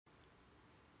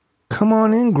Come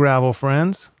on in, gravel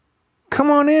friends.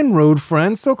 Come on in, road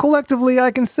friends. So collectively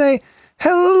I can say,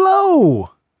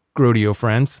 hello, GROADIO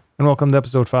friends, and welcome to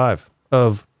episode 5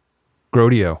 of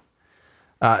GROADIO.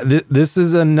 This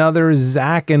is another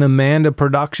Zach and Amanda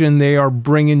production. They are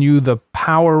bringing you the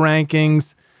power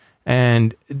rankings,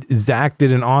 and Zach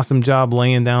did an awesome job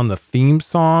laying down the theme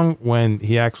song when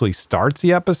he actually starts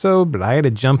the episode, but I had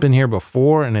to jump in here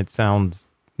before, and it sounds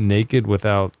naked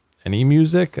without any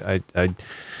music.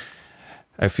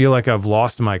 I feel like I've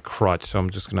lost my crutch, so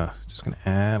I'm just gonna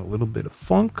add a little bit of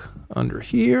funk under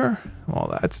here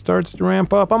while that starts to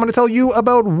ramp up. I'm gonna tell you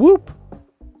about Whoop,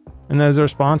 and that is our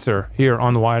sponsor here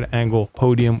on the Wide Angle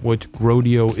Podium, which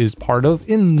GROADIO is part of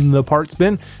in the part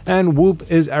spin, and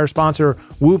Whoop is our sponsor.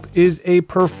 Whoop is a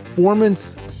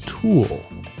performance tool.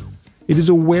 It is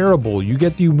a wearable. You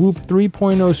get the Whoop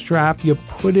 3.0 strap, you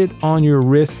put it on your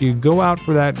wrist, you go out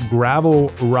for that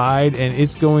gravel ride, and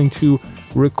it's going to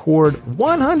record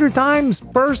 100 times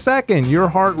per second your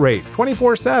heart rate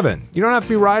 24/7. You don't have to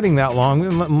be riding that long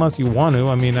unless you want to.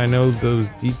 I mean, I know those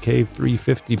DK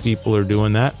 350 people are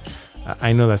doing that.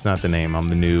 I know that's not the name. I'm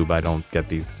the noob. I don't get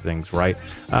these things right.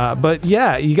 But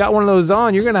yeah, you got one of those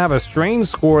on, you're going to have a strain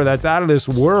score that's out of this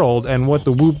world. And what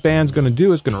the Whoop band's going to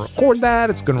do is going to record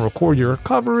that. It's going to record your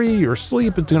recovery, your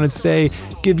sleep. It's going to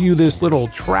give you this little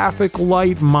traffic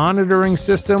light monitoring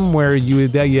system where you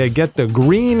get the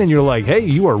green and you're like, hey,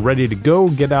 you are ready to go.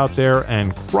 Get out there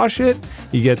and crush it.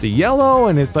 You get the yellow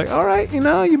and it's like, all right,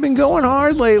 you've been going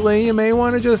hard lately. You may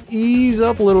want to just ease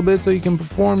up a little bit so you can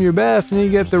perform your best. And then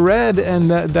you get the red, and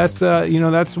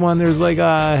that's when there's like,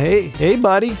 hey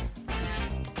buddy,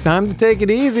 time to take it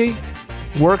easy.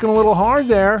 Working a little hard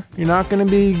there. You're not going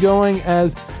to be going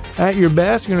as at your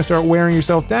best. You're going to start wearing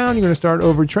yourself down. You're going to start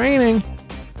overtraining.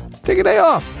 Take a day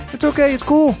off. It's okay. It's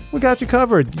cool. We got you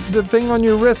covered. The thing on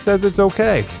your wrist says it's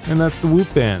okay, and that's the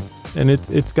Whoop band, and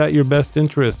it's got your best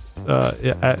interests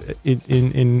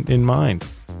in mind.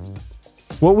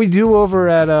 What we do over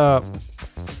at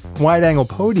Wide Angle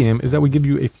Podium is that we give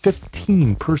you a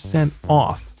 15%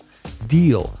 off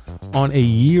deal on a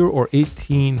year or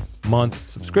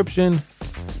 18-month subscription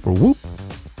for Whoop.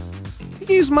 You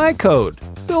can use my code,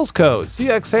 Bill's code,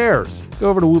 CXHairs. Go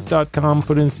over to whoop.com,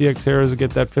 put in CXHairs and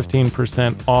get that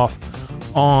 15% off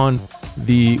on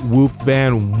the Whoop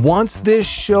band. Once this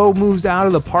show moves out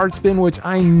of the parts bin, which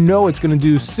I know it's going to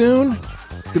do soon,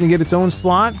 it's going to get its own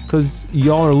slot because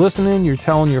y'all are listening, you're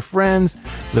telling your friends,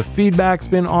 the feedback's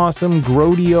been awesome.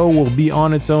 GROADIO will be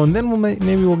on its own. Then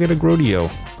maybe we'll get a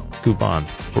GROADIO coupon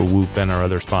for Whoop and our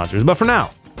other sponsors. But for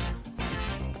now,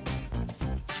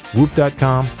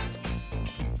 whoop.com,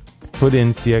 put in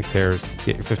CXHairs,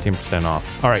 get your 15% off.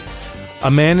 All right,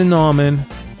 Amanda Nauman,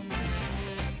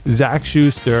 Zach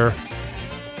Schuster,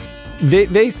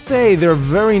 They say they're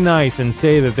very nice and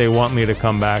say that they want me to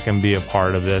come back and be a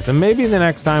part of this. And maybe the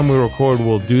next time we record,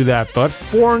 we'll do that. But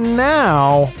for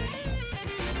now,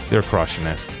 they're crushing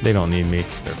it. They don't need me.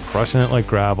 They're crushing it like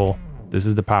gravel. This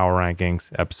is the Power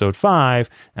Rankings, episode 5,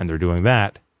 and they're doing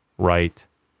that right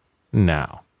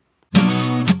now.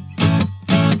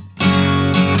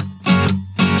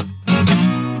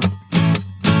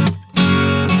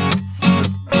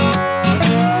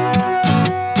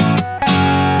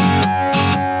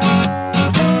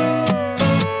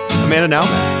 Amanda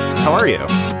Nauman, how are you?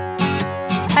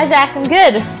 Hi Zach, I'm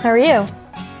good. How are you?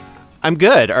 I'm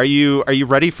good. Are you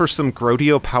ready for some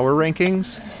GROADIO power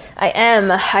rankings? I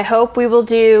am. I hope we will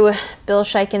do Bill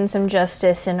Shiken some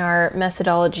justice in our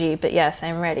methodology, but yes,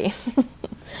 I'm ready.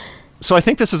 So I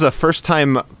think this is a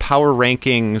first-time power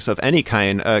rankings of any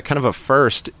kind, kind of a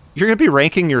first. You're going to be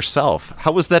ranking yourself.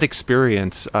 How was that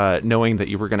experience, knowing that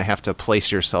you were going to have to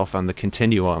place yourself on the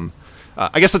continuum?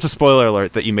 I guess it's a spoiler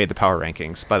alert that you made the power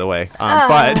rankings, by the way.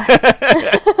 But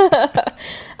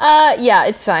yeah,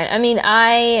 it's fine. I mean,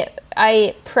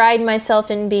 I pride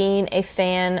myself in being a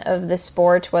fan of the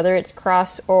sport, whether it's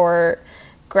cross or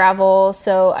gravel.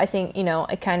 So I think,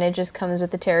 it kind of just comes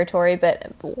with the territory.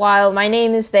 But while my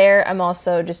name is there, I'm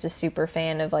also just a super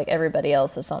fan of like everybody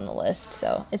else that's on the list.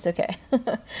 So it's okay.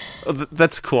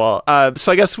 That's cool.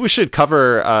 So I guess we should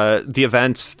cover the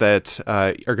events that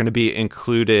are going to be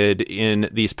included in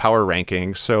these power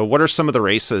rankings. So what are some of the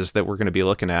races that we're going to be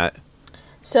looking at?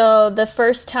 So the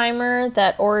first timer,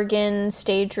 that Oregon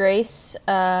stage race,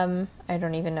 I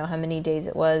don't even know how many days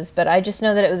it was, but I just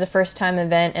know that it was a first time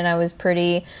event and I was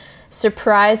pretty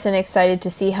surprised and excited to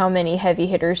see how many heavy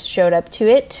hitters showed up to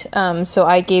it. So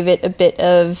I gave it a bit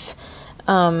of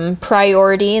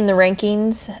priority in the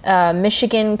rankings.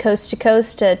 Michigan Coast to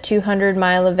Coast, a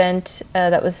 200-mile event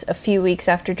that was a few weeks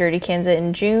after Dirty Kansas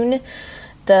in June.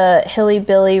 the Hilly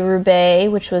Billy Roubaix,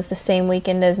 which was the same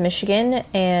weekend as Michigan,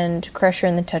 and Crusher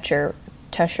and the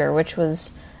Tusher, which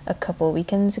was a couple of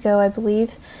weekends ago, I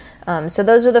believe. So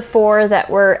those are the 4 that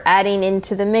we're adding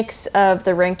into the mix of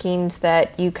the rankings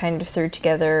that you kind of threw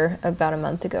together about a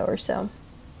month ago or so.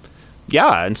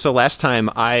 Yeah, and so last time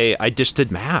I just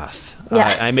did math.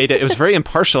 Yeah. I made it. It was very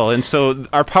impartial, and so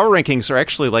our power rankings are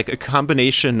actually like a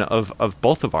combination of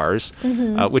both of ours,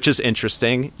 which is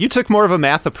interesting. You took more of a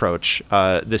math approach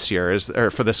this year,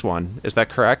 or for this one. Is that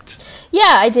correct?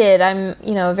 Yeah, I did. I'm,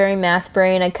 a very math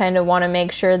brain. I kind of want to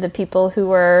make sure the people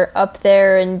who are up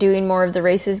there and doing more of the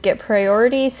races get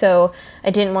priority. So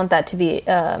I didn't want that to be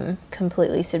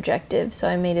completely subjective. So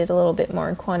I made it a little bit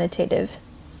more quantitative.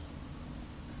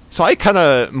 So I kind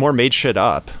of more made shit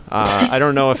up. I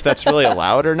don't know if that's really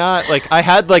allowed or not. Like I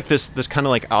had like this kind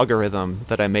of like algorithm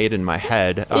that I made in my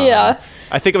head. Yeah.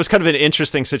 I think it was kind of an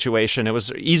interesting situation. It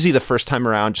was easy the first time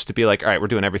around just to be like, all right, we're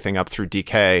doing everything up through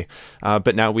DK.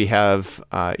 But now we have,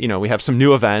 we have some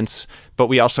new events, but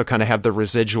we also kind of have the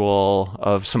residual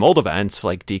of some old events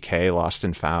like DK, Lost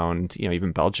and Found,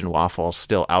 even Belgian Waffle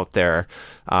still out there.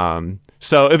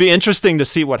 So it'd be interesting to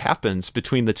see what happens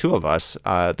between the two of us.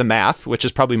 The math, which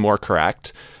is probably more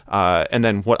correct, and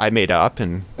then what I made up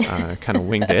and kind of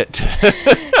winged it.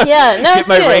 Yeah, no, it's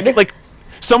my good. rank, like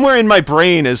somewhere in my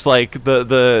brain is like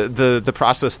the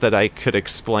process that I could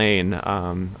explain.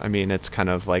 I mean, it's kind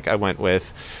of like I went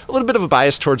with a little bit of a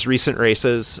bias towards recent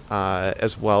races,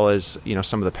 as well as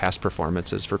some of the past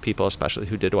performances for people, especially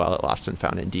who did well at Lost and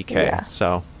Found in DK. Yeah.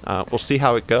 So we'll see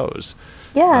how it goes.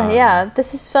 Yeah,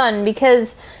 this is fun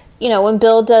because, when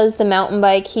Bill does the mountain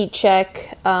bike heat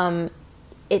check,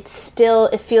 it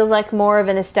feels like more of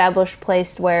an established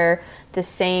place where the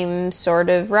same sort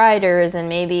of riders and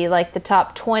maybe like the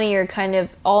top 20 are kind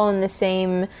of all in the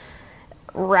same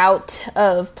route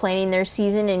of planning their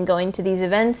season and going to these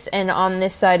events. And on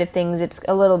this side of things, it's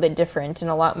a little bit different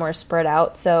and a lot more spread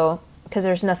out. So because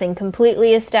there's nothing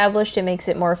completely established, it makes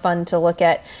it more fun to look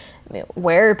at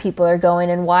where people are going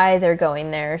and why they're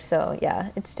going there. So yeah,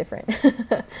 it's different.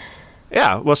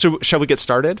 Yeah. Well, shall we get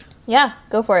started? Yeah,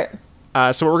 go for it.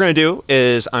 So what we're going to do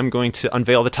is I'm going to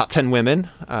unveil the top 10 women.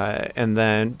 And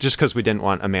then just because we didn't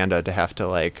want Amanda to have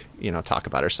to talk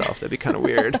about herself, that'd be kind of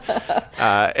weird.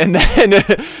 And then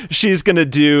she's going to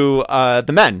do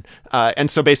the men.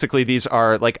 And so basically these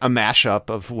are like a mashup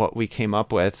of what we came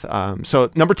up with.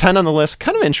 So number 10 on the list,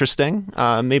 kind of interesting,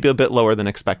 maybe a bit lower than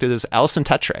expected, is Alison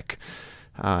Tetrick.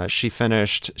 She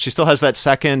still has that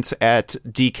second at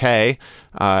DK.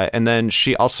 And then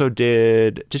she also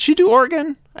did she do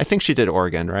Oregon? I think she did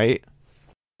Oregon, right?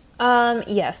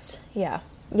 Yes. Yeah.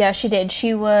 Yeah, she did.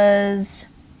 She was,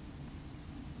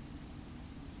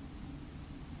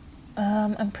 she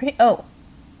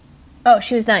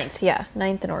was ninth. Yeah.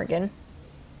 Ninth in Oregon.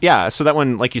 Yeah, so that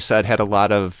one, like you said, had a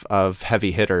lot of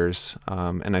heavy hitters,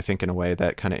 and I think in a way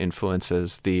that kind of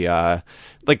influences the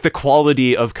the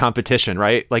quality of competition,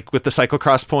 right? Like with the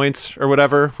cyclocross points or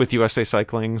whatever with USA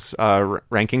Cycling's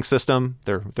ranking system,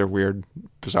 their weird,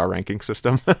 bizarre ranking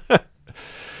system.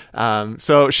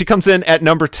 So she comes in at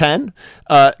number 10.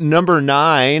 Number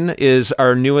 9 is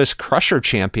our newest Crusher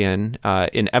champion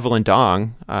in Evelyn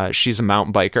Dong. She's a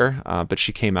mountain biker, but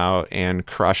she came out and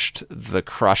crushed the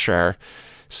Crusher.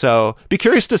 So be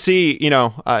curious to see,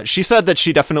 she said that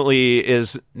she definitely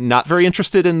is not very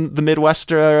interested in the Midwest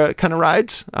kind of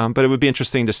rides, but it would be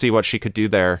interesting to see what she could do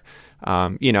there,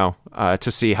 to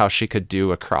see how she could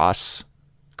do across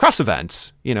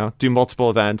events, do multiple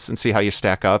events and see how you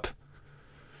stack up.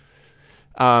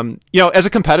 As a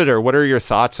competitor, what are your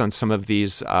thoughts on some of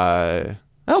these, I'll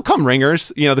call them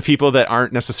ringers, the people that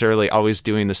aren't necessarily always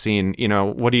doing the scene,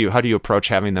 how do you approach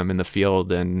having them in the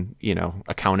field and,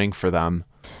 accounting for them?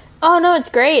 Oh, no, it's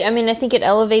great. I mean, I think it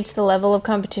elevates the level of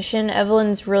competition.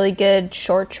 Evelyn's really good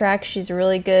short track. She's a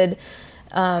really good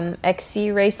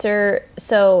XC racer.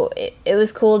 So it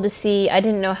was cool to see. I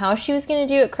didn't know how she was going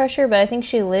to do at Crusher, but I think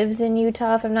she lives in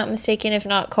Utah, if I'm not mistaken, if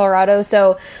not Colorado.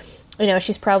 So,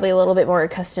 she's probably a little bit more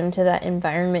accustomed to that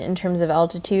environment in terms of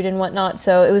altitude and whatnot.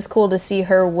 So it was cool to see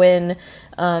her win.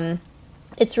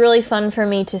 It's really fun for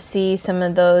me to see some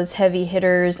of those heavy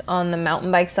hitters on the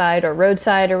mountain bike side or road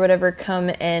side or whatever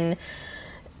come and,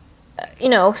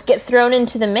 get thrown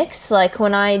into the mix. Like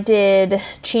when I did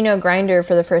Chino Grinder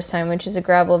for the first time, which is a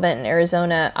gravel event in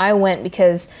Arizona, I went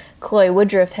because Chloe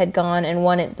Woodruff had gone and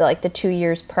won it the 2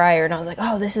 years prior. And I was like,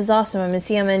 oh, this is awesome. I'm going to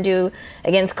see how I'm going to do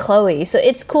against Chloe. So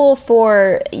it's cool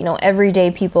for,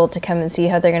 everyday people to come and see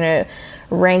how they're going to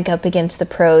rank up against the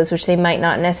pros, which they might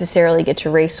not necessarily get to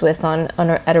race with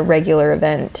at a regular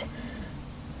event.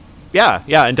 Yeah,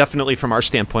 and definitely from our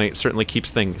standpoint, certainly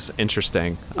keeps things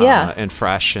interesting and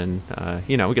fresh. And,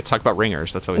 we get to talk about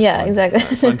ringers. That's always fun. Exactly.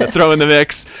 Fun to throw in the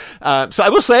mix. So I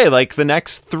will say, like, the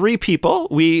next three people,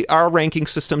 our ranking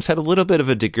systems had a little bit of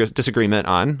a disagreement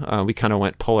on. We kind of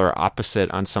went polar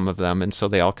opposite on some of them, and so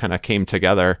they all kind of came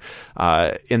together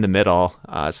in the middle.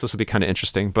 So this will be kind of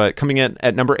interesting. But coming in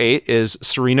at number 8 is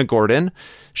Serena Gordon.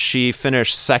 She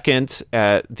finished second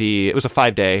at it was a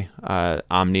 5-day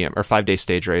Omnium or 5-day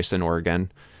stage race in Oregon.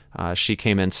 She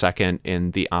came in second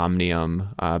in the Omnium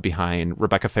behind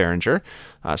Rebecca Fahringer.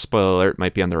 Spoiler alert,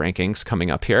 might be on the rankings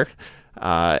coming up here.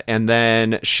 And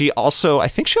then I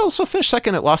think she also finished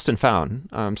second at Lost and Found.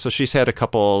 So she's had a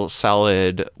couple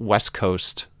solid West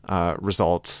Coast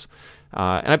results.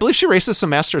 And I believe she races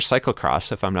some Masters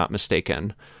cyclocross, if I'm not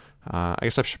mistaken. I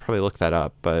guess I should probably look that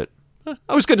up, but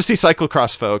always good to see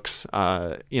cyclocross folks,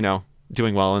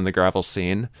 doing well in the gravel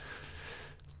scene.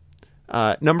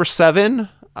 Number 7,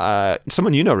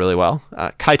 someone you know really well,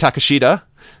 Kai Takashita.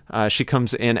 She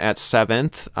comes in at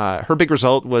 7th. Her big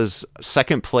result was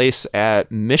second place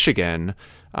at Michigan.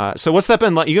 So what's that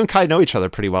been like? You and Kai know each other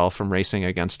pretty well from racing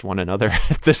against one another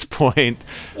at this point.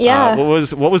 Yeah.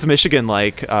 What was Michigan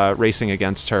like racing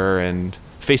against her and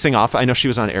facing off? I know she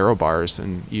was on aero bars,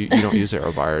 and you don't use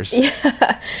aero bars.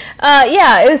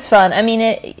 Yeah, it was fun. I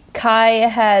mean, Kai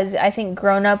has, I think,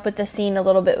 grown up with the scene a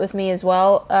little bit with me as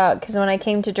well. Because when I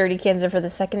came to Dirty Kansas for the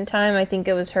second time, I think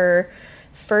it was her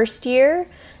first year.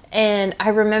 And I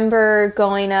remember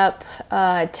going up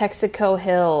Texaco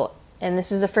Hill, and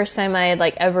this was the first time I had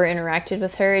ever interacted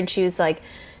with her. And she was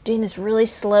doing this really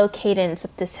slow cadence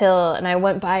up this hill, and I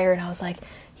went by her and I was like,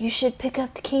 you should pick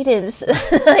up the cadence.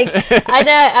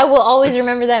 I will always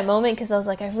remember that moment because I was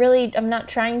like, I'm not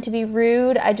trying to be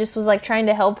rude. I just was trying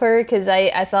to help her because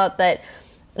I thought that,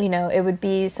 it would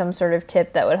be some sort of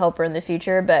tip that would help her in the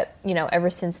future. But, ever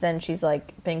since then, she's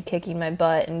been kicking my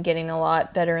butt and getting a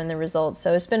lot better in the results.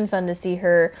 So it's been fun to see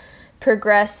her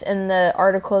progress in the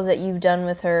articles that you've done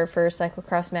with her for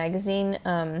Cyclocross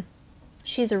Magazine.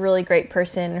 She's a really great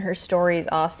person. Her story is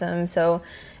awesome. So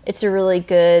it's a really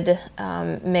good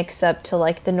mix up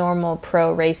to the normal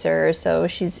pro racer. So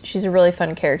she's a really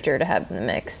fun character to have in the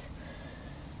mix.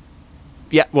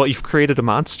 Yeah, well, you've created a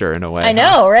monster in a way. I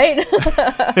know, right?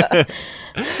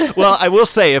 Well, I will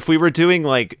say, if we were doing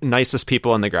nicest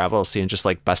people in the gravel scene, just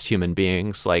best human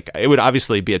beings, it would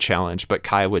obviously be a challenge, but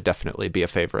Kai would definitely be a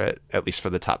favorite, at least for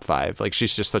the top 5.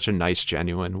 She's just such a nice,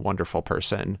 genuine, wonderful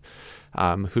person.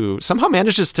 Who somehow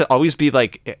manages to always be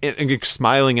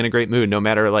smiling in a great mood, no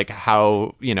matter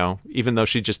how, even though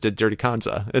she just did Dirty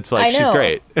Kanza. It's she's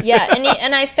great. Yeah.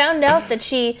 And I found out that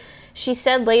she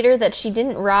said later that she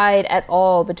didn't ride at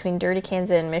all between Dirty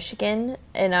Kanza and Michigan.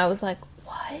 And I was like,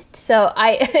 what? So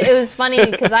it was funny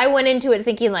because I went into it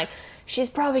thinking she's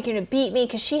probably going to beat me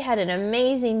because she had an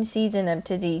amazing season up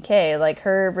to DK.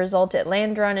 Her result at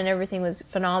Land Run and everything was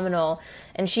phenomenal.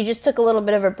 And she just took a little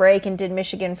bit of a break and did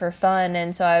Michigan for fun.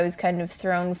 And so I was kind of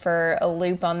thrown for a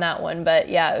loop on that one. But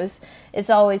yeah, it's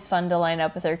always fun to line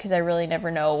up with her because I really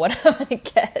never know what I'm going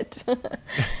to get.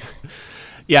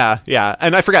 Yeah.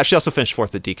 And I forgot, she also finished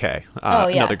 4th at DK.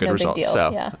 Another good result. Big deal.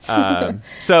 So, yeah.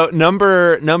 So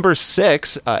number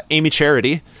 6, Amy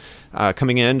Charity.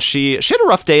 Coming in, she had a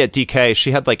rough day at DK.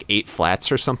 She had 8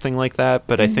 flats or something like that,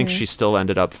 but I think she still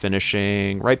ended up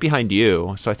finishing right behind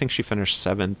you. So I think she finished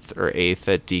 7th or 8th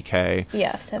at DK.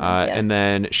 Yeah, 7th. Yeah. And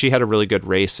then she had a really good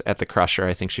race at the Crusher.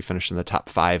 I think she finished in the top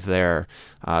 5 there.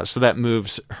 So that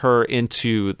moves her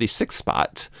into the 6th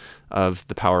spot of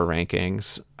the power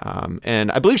rankings.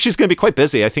 And I believe she's going to be quite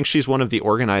busy. I think she's one of the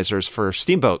organizers for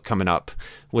Steamboat coming up,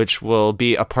 which will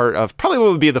be a part of probably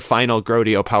what would be the final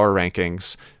GROADIO power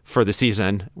rankings for the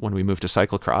season when we move to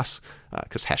cyclocross,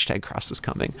 because #cross is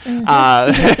coming.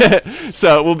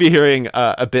 So we'll be hearing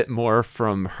a bit more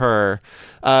from her.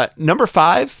 Number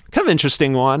 5, kind of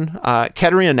interesting one,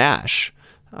 Katarina Nash.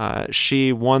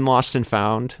 She won Lost and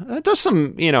Found, does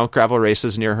some, gravel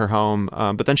races near her home.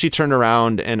 But then she turned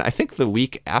around, and I think the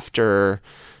week after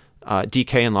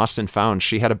DK and Lost and Found,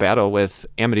 she had a battle with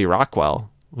Amity Rockwell,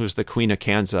 who's the Queen of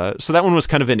Kansas. So that one was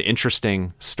kind of an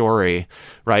interesting story,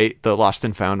 right? The Lost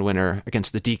and Found winner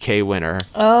against the DK winner.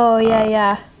 Oh,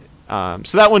 yeah.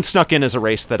 So that one snuck in as a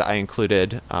race that I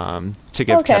included to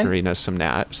give Katarina some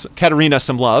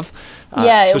love.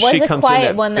 Yeah, so it was a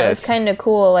quiet one 5th. that was kind of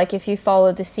cool. If you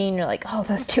follow the scene, you're like, oh,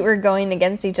 those two are going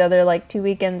against each other 2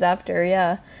 weekends after,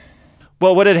 yeah.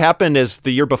 Well, what had happened is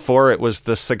the year before, it was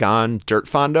the Sagan Dirt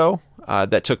Fondo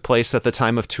that took place at the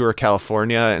time of Tour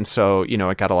California. And so,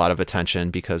 it got a lot of attention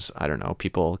because, I don't know,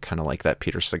 people kind of like that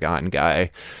Peter Sagan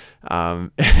guy. So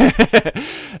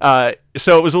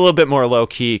it was a little bit more low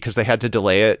key because they had to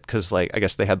delay it because like I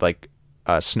guess they had like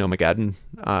Snowmageddon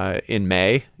in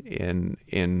May in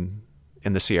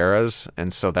the Sierras,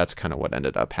 and so that's kind of what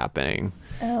ended up happening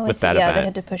with that event. They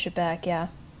had to push it back. Yeah.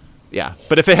 Yeah,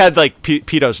 but if it had like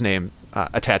Pito's name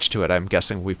attached to it, I'm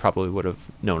guessing we probably would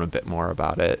have known a bit more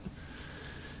about it.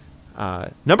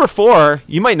 Number 4,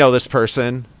 you might know this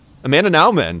person, Amanda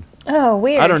Nauman. Oh,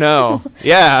 weird. I don't know.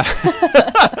 Yeah.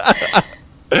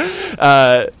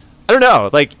 I don't know.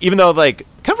 Like, even though like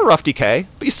kind of a rough DK,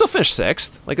 but you still finished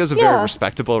 6th. Like, it was a very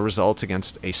respectable result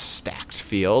against a stacked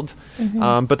field.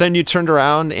 Mm-hmm. But then you turned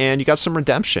around and you got some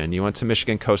redemption. You went to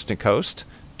Michigan Coast and Coast,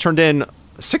 turned in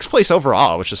 6th place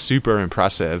overall, which is super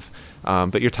impressive.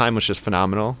 But your time was just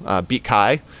phenomenal. Beat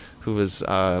Kai, who was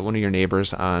one of your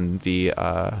neighbors on the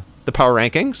power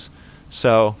rankings.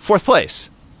 So 4th place.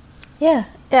 Yeah.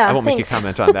 I won't make you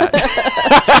comment on that.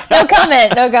 No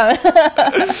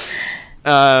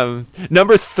comment.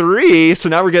 Number 3. So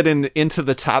now we're getting into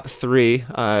the top 3,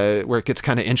 where it gets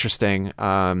kind of interesting.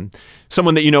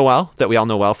 Someone that you know well, that we all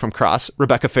know well from cross,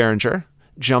 Rebecca Farringer,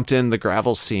 jumped in the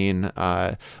gravel scene.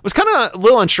 Was kind of a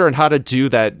little unsure on how to do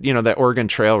that, that Oregon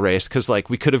Trail race, because like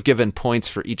we could have given points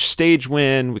for each stage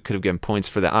win, we could have given points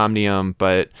for the Omnium,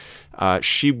 but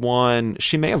she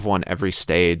may have won every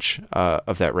stage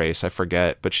of that race, I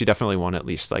forget, but she definitely won at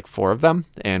least like 4 of them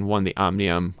and won the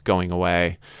Omnium going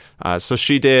away. So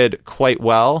she did quite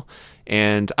well.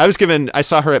 And I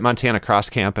saw her at Montana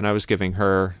Cross Camp, and I was giving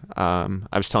her, I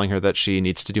was telling her that she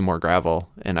needs to do more gravel,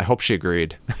 and I hope she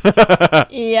agreed.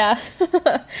 Yeah.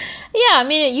 Yeah, I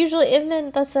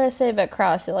mean, that's what I say about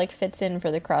cross. It like fits in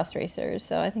for the cross racers,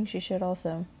 so I think she should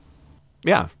also.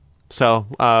 Yeah.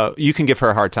 So you can give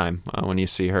her a hard time when you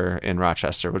see her in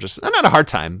Rochester, which is not a hard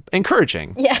time,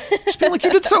 encouraging. Yeah. Just being like,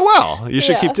 you did so well. You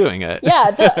should keep doing it.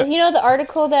 Yeah. The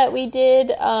article that we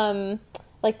did,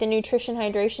 like the nutrition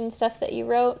hydration stuff that you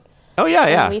wrote. Oh,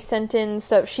 yeah. We sent in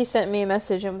stuff. She sent me a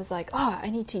message and was like, oh,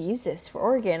 I need to use this for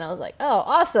Oregon. I was like, oh,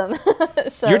 awesome.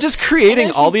 So you're just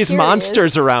creating all these curious.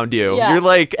 Monsters around you. Yeah. You're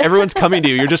like, everyone's coming to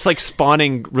you. You're just like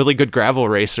spawning really good gravel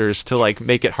racers to like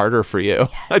make it harder for you.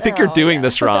 Yes. I think you're doing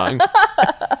this wrong.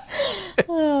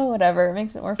 Oh, whatever. It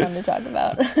makes it more fun to talk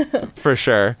about. For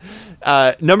sure.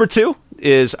 Number 2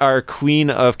 is our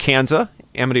queen of Kansa,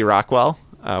 Amity Rockwell.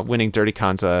 Winning Dirty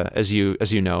Kansa, as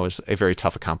you know, is a very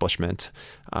tough accomplishment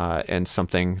and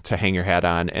something to hang your hat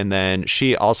on. And then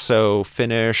she also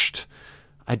finished,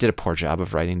 I did a poor job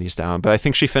of writing these down, but I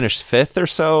think she finished 5th or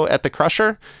so at the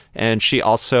Crusher. And she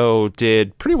also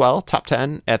did pretty well, top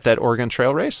 10 at that Oregon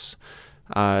Trail race.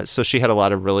 So she had a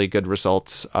lot of really good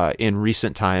results in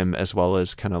recent time, as well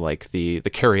as kind of like the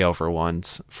carryover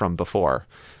ones from before.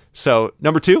 So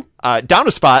number 2, down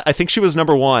a spot. I think she was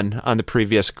number 1 on the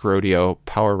previous GROADIO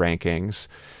power rankings.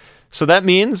 So that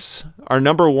means our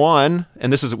number 1,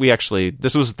 and this was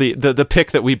the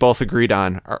pick that we both agreed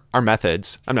on, our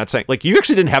methods. I'm not saying like you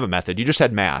actually didn't have a method. You just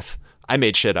had math. I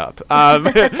made shit up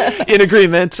in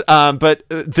agreement. But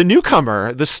the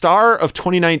newcomer, the star of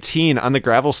 2019 on the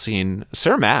gravel scene,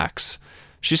 Sarah Max,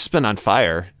 she's just been on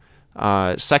fire.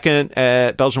 2nd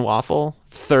at Belgian Waffle,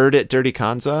 3rd at Dirty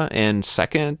Kansa, and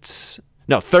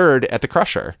 3rd at the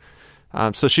Crusher.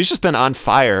 So she's just been on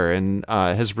fire and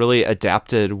has really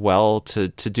adapted well to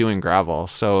doing gravel.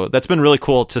 So that's been really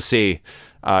cool to see.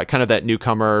 Kind of that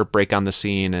newcomer break on the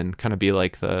scene and kind of be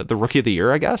like the Rookie of the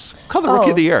Year, I guess. Call the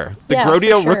Rookie of the Year. The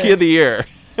GROADIO Rookie of the Year.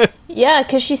 Yeah,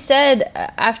 because she said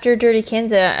after Dirty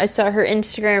Kansa, I saw her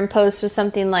Instagram post was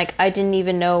something like, I didn't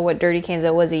even know what Dirty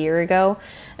Kansa was a year ago.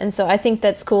 And so I think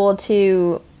that's cool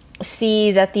to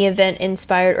see that the event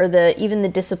inspired, or even the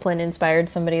discipline inspired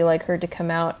somebody like her to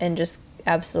come out and just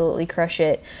absolutely crush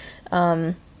it.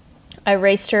 I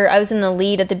raced her. I was in the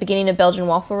lead at the beginning of Belgian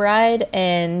Waffle Ride,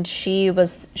 and Sarah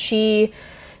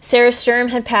Sturm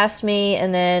had passed me,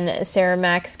 and then Sarah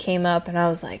Max came up, and I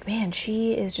was like, man,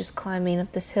 she is just climbing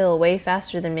up this hill way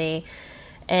faster than me.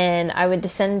 And I would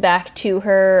descend back to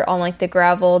her on like the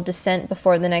gravel descent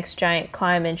before the next giant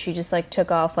climb, and she just like took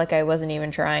off like I wasn't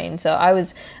even trying. So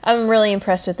I'm really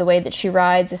impressed with the way that she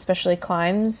rides, especially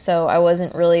climbs. So I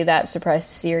wasn't really that surprised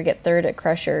to see her get 3rd at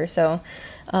Crusher. So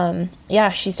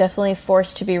yeah, she's definitely a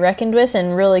force to be reckoned with,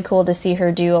 and really cool to see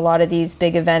her do a lot of these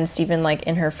big events, even like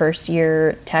in her first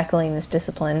year tackling this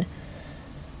discipline.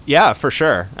 Yeah, for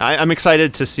sure. I'm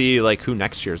excited to see like who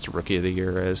next year's Rookie of the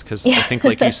Year is, because I think,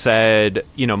 like you said,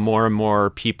 more and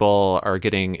more people are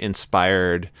getting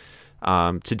inspired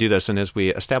to do this. And as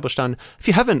we established on, if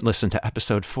you haven't listened to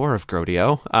episode 4 of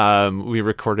GROADIO, we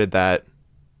recorded that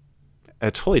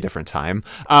a totally different time.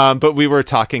 But we were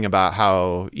talking about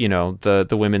how,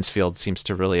 the women's field seems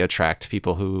to really attract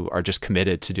people who are just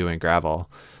committed to doing gravel.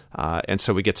 And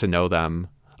so we get to know them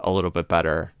a little bit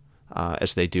better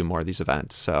as they do more of these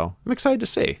events. So I'm excited to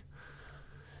see.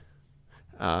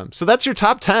 So that's your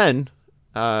top 10.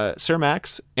 Sarah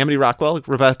Max, Amity Rockwell,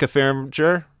 Rebecca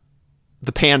Farringer,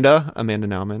 The Panda, Amanda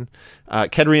Nauman,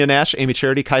 Katerina Nash, Amy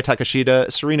Charity, Kai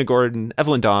Takashita, Serena Gordon,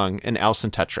 Evelyn Dong, and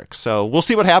Allison Tetrick. So we'll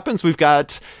see what happens. We've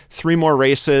got 3 more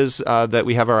races that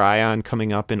we have our eye on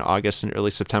coming up in August and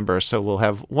early September. So we'll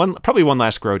have probably one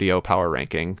last GROADIO power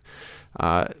ranking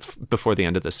before the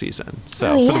end of the season.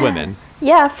 So for the women.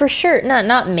 Yeah, for sure.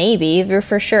 Not maybe, but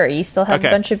for sure. You still have a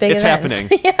bunch of big events.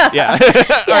 Happening. Yeah.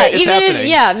 Right, even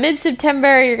if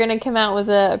mid-September you're going to come out with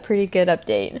a pretty good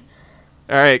update.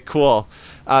 All right, cool.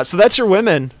 So that's your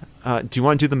women. Do you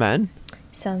want to do the men?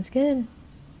 Sounds good.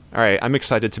 All right, I'm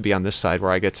excited to be on this side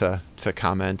where I get to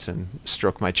comment and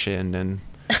stroke my chin and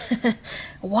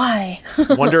why?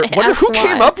 Wonder who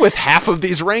came up with half of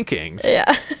these rankings.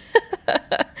 Yeah.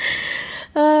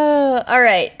 All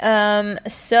right.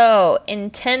 So in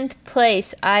 10th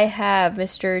place, I have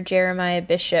Mr. Jeremiah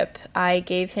Bishop. I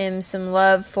gave him some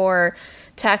love for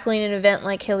tackling an event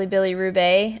like Hilly Billy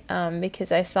Roubaix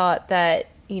because I thought that,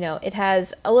 it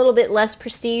has a little bit less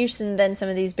prestige than some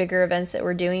of these bigger events that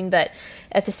we're doing. But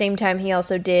at the same time, he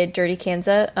also did Dirty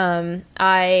Kansas.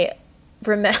 I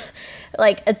remember,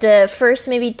 at the first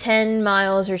maybe 10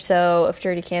 miles or so of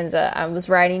Dirty Kansas, I was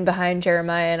riding behind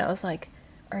Jeremiah and I was like,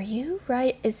 are you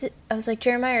right? I was like,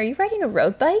 Jeremiah, are you riding a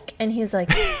road bike? And he's like,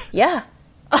 yeah.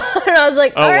 And I was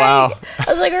like, all right. Wow.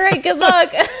 I was like, all right, good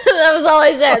luck. That was all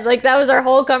I said. That was our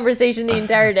whole conversation the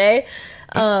entire day.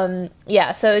 So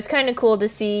it's kind of cool to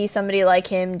see somebody like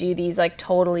him do these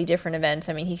totally different events.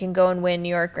 I mean, he can go and win New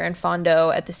York Grand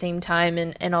Fondo at the same time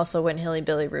and also win Hilly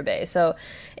Billy Roubaix. So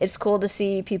it's cool to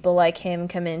see people like him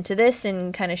come into this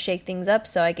and kind of shake things up.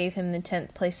 So I gave him the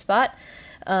 10th place spot.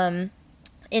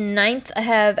 In 9th, I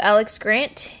have Alex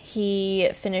Grant. He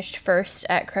finished first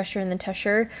at Crusher in the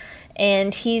Tusher,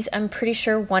 and I'm pretty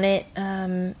sure, won it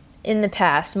in the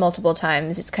past multiple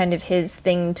times. It's kind of his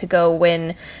thing to go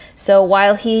win. So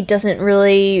while he doesn't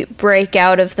really break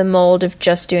out of the mold of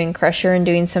just doing Crusher and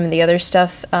doing some of the other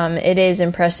stuff, it is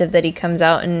impressive that he comes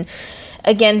out and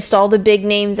against all the big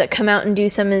names that come out and do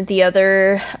some of the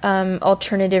other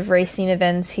alternative racing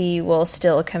events, he will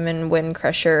still come and win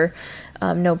Crusher.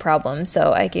 No problem.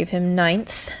 So I gave him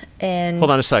 9th. And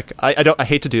hold on a sec. I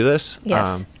hate to do this.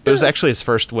 Yes. It was actually his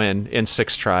first win in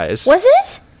 6 tries. Was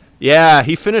it? Yeah,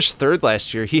 he finished 3rd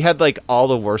last year. He had all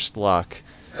the worst luck.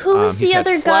 Who was the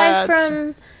other guy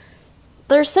from?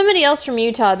 There's somebody else from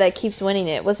Utah that keeps winning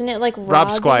it. Wasn't it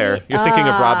Rob Squire? You're thinking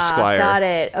of Rob Squire. Got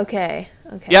it. Okay.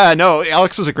 Yeah, no,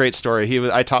 Alex was a great story.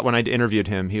 When I interviewed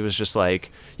him, he was just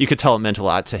you could tell it meant a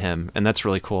lot to him, and that's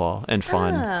really cool and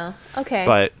fun. Oh, okay.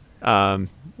 But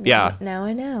yeah. Now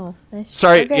I know.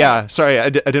 Sorry. Okay. Yeah. Sorry. I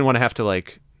didn't want to have to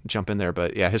jump in there,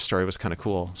 but yeah, his story was kind of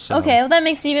cool. So. Okay. Well, that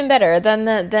makes it even better. Then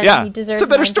he deserves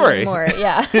it's a better story. More.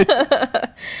 Yeah.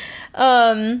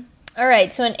 All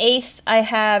right. So in 8th, I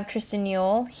have Tristan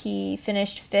Ewell. He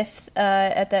finished 5th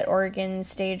at that Oregon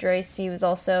stage race. He was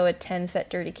also a 10th at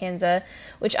Dirty Kansas,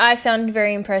 which I found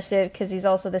very impressive because he's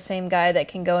also the same guy that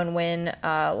can go and win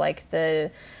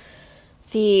the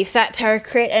Fat Tire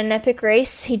Crit at an epic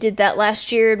race. He did that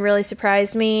last year and really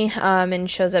surprised me, and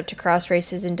shows up to cross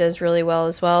races and does really well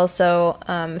as well. So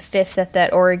 5th at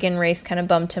that Oregon race kind of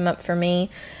bumped him up for me.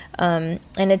 And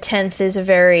a 10th is a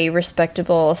very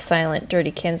respectable, silent,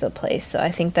 Dirty Kansas place. So I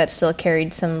think that still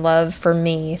carried some love for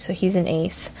me. So he's an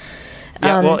 8th.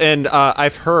 Yeah, well, and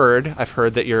I've heard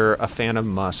that you're a fan of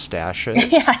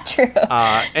mustaches. Yeah, true.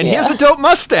 And he has a dope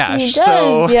mustache. He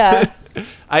does, yeah.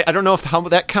 I don't know how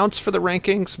that counts for the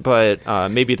rankings,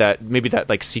 but maybe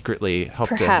that secretly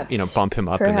helped to bump him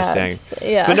up in the standings.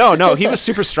 Yeah. But no, he was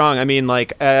super strong. I mean,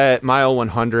 at mile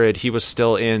 100, he was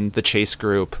still in the chase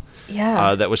group.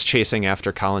 Yeah. That was chasing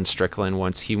after Colin Strickland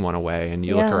once he went away, and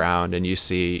you look around and you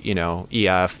see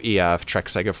EF, Trek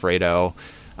Segafredo,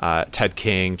 Ted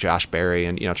King, Josh Berry,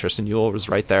 and Tristan Ewell was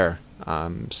right there.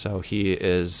 So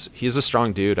he's a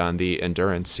strong dude on the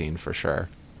endurance scene for sure.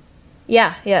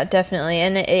 Yeah, definitely.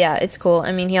 And it's cool.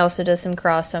 I mean, he also does some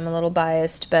cross, so I'm a little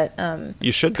biased, but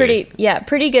you should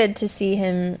pretty good to see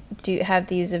him have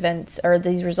these events or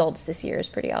these results this year is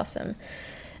pretty awesome.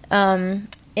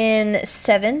 In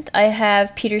 7th, I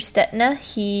have Peter Stetina.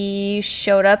 He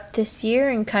showed up this year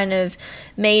and kind of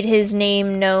made his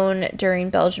name known during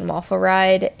Belgian Waffle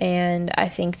Ride, and I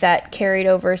think that carried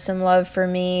over some love for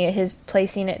me, his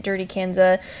placing at Dirty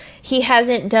Kanza. He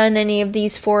hasn't done any of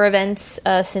these 4 events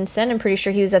since then. I'm pretty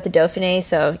sure he was at the Dauphiné,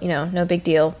 so, no big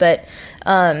deal. But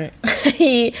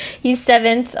he's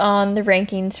 7th on the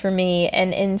rankings for me.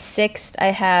 And in 6th,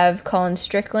 I have Colin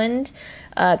Strickland.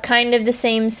 Kind of the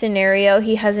same scenario.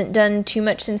 He hasn't done too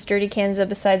much since Dirty Kanza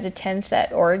besides the 10th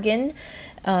at Oregon.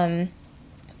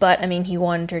 But, he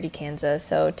won Dirty Kanza,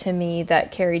 so to me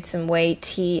that carried some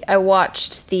weight. I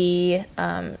watched the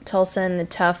Tulsa and the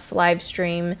Tough live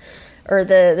stream, or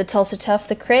the Tulsa Tough,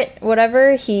 the crit,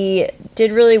 whatever. He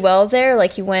did really well there.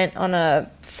 Like, he went on a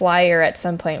flyer at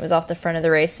some point. It was off the front of the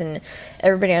race, and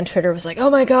everybody on Twitter was like, oh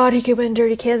my god, he could win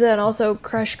Dirty Kanza and also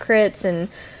crush crits. And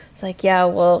it's like, yeah,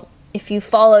 well, if you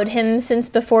followed him since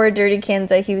before Dirty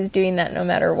Kanza, he was doing that no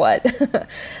matter what.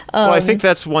 Well, I think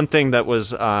that's one thing that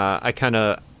was, I kind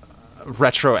of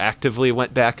retroactively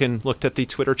went back and looked at the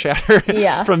Twitter chatter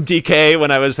from DK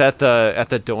when I was at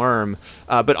the dorm.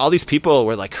 But all these people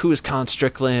were like, who is Colin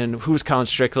Strickland? Who's Colin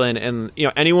Strickland? And,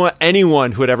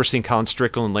 anyone who had ever seen Colin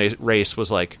Strickland race was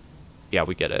like, yeah,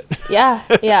 we get it. Yeah,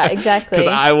 exactly. Because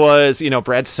I was,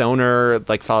 Brad Soner,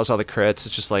 like, follows all the crits. It's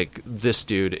just like, this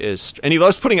dude is, and he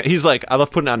loves he's like, I love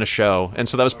putting on a show. And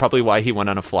so that was probably why he went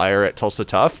on a flyer at Tulsa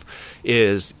Tough,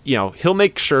 is, he'll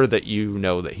make sure that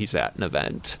that he's at an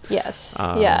event. Yes.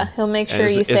 He'll make sure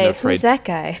you say, who's that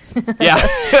guy? Yeah.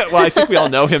 Well, I think we all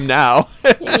know him now.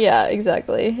 Yeah,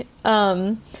 exactly.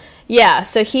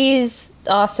 So he's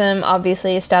awesome,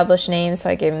 obviously established name, so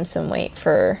I gave him some weight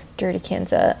for Dirty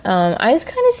Kanza. I was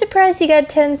kind of surprised he got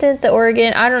 10th at the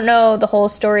Oregon. I don't know the whole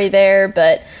story there,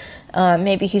 but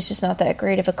maybe he's just not that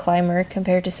great of a climber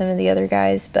compared to some of the other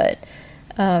guys. But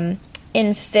in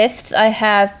 5th, I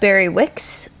have Barry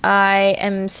Wicks. I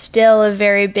am still a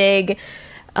very big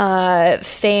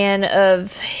fan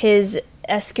of his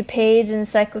escapades in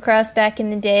cyclocross back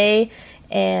in the day.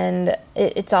 And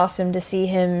it's awesome to see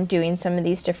him doing some of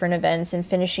these different events, and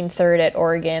finishing 3rd at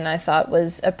Oregon, I thought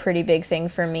was a pretty big thing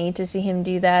for me to see him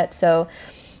do that. So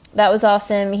that was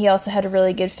awesome. He also had a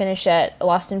really good finish at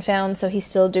Lost and Found, so he's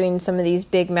still doing some of these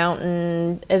big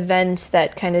mountain events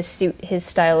that kind of suit his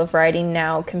style of riding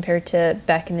now compared to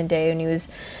back in the day when he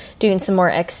was doing some more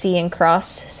XC and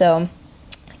cross. So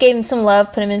I gave him some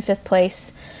love, put him in 5th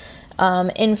place.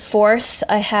 In 4th,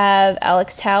 I have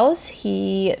Alex Howes.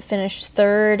 He finished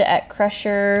 3rd at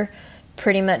Crusher,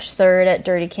 pretty much 3rd at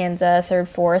Dirty Kanza,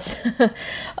 3rd,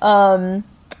 4th.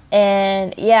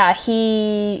 And yeah,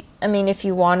 if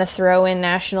you want to throw in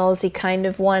nationals, he kind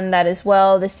of won that as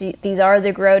well. These are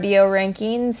the GROADIO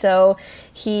rankings, so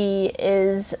he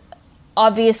is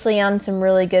obviously on some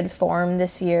really good form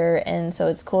this year, and so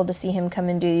it's cool to see him come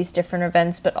and do these different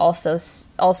events, but also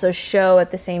show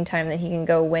at the same time that he can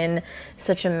go win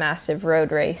such a massive road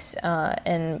race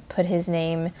and put his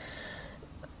name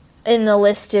in the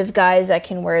list of guys that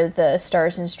can wear the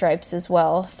stars and stripes as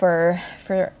well for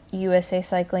USA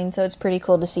Cycling. So it's pretty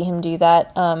cool to see him do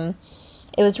that.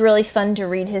 It was really fun to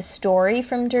read his story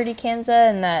from Dirty Kanza,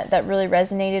 and that really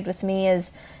resonated with me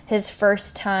as his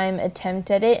first time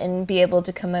attempt at it, and be able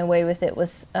to come away with it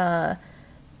with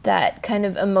that kind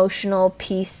of emotional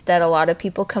piece that a lot of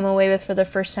people come away with for the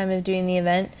first time of doing the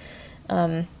event.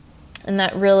 And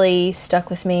that really stuck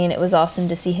with me, and it was awesome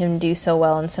to see him do so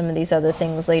well in some of these other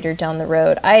things later down the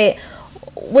road. I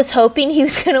was hoping he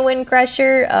was going to win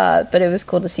Crusher, but it was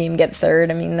cool to see him get 3rd.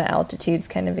 The altitude's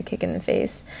kind of a kick in the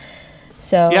face.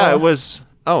 So yeah, it was.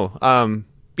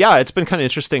 Yeah, it's been kind of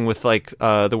interesting with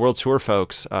the World Tour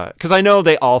folks, because I know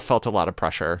they all felt a lot of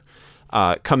pressure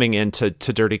coming into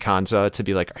Dirty Kanza to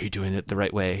be like, are you doing it the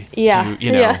right way? Yeah,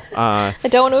 I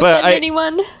don't want to offend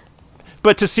anyone.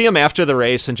 But to see them after the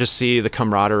race and just see the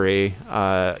camaraderie,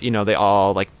 they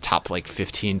all top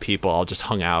 15 people all just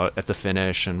hung out at the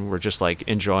finish and were just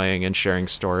enjoying and sharing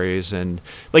stories. And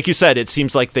like you said, it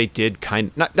seems like they did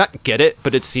not get it,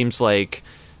 but it seems like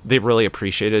they really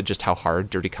appreciated just how hard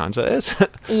Dirty Kanza is.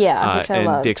 Yeah, which I and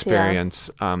loved, the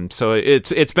experience. Yeah. So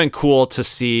it's been cool to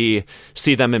see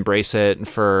them embrace it, and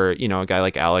for a guy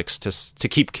like Alex to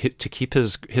keep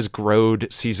his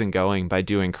GROAD season going by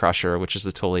doing Crusher, which is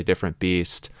a totally different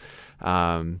beast.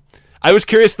 I was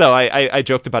curious though. I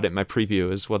joked about it in my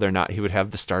preview, is whether or not he would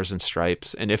have the stars and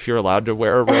stripes, and if you're allowed to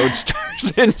wear road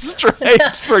stars and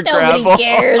stripes for gravel. Nobody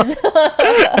cares.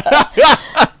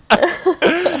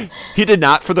 He did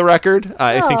not, for the record.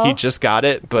 I think he just got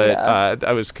it, but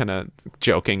I was kind of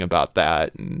joking about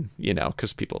that, and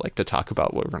because people like to talk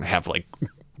about what we're going to have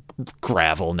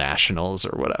gravel nationals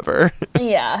or whatever.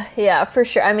 Yeah, for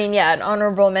sure. I mean, yeah, an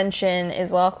honorable mention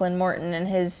is Lachlan Morton and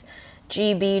his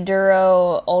GB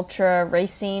Duro Ultra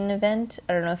Racing event.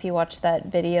 I don't know if you watched that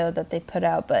video that they put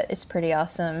out, but it's pretty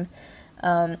awesome.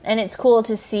 And it's cool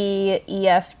to see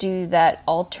EF do that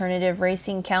alternative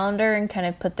racing calendar and kind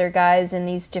of put their guys in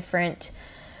these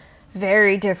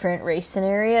very different race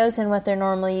scenarios than what they're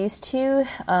normally used to,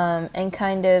 and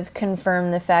kind of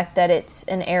confirm the fact that it's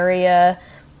an area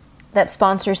that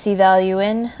sponsors see value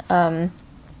in, and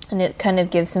it kind of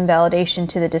gives some validation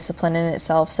to the discipline in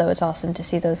itself, so it's awesome to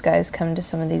see those guys come to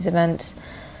some of these events.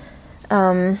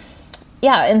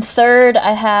 Yeah, and third,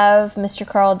 I have Mr.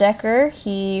 Carl Decker.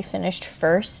 He finished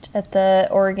first at the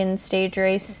Oregon stage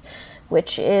race,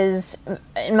 which is,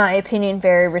 in my opinion,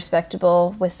 very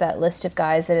respectable with that list of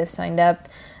guys that have signed up.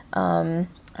 I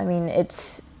mean,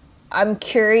 I'm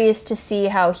curious to see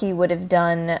how he would have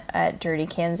done at Dirty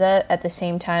Kansas. At the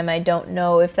same time, I don't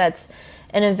know if that's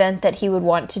an event that he would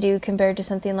want to do compared to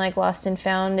something like Lost and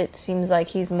Found. It seems like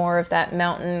he's more of that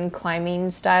mountain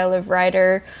climbing style of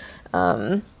rider.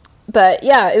 But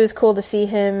yeah, it was cool to see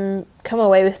him come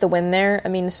away with the win there. I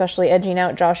mean, especially edging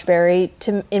out Josh Berry,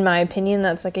 in my opinion,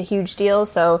 that's like a huge deal.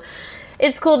 So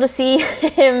it's cool to see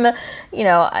him,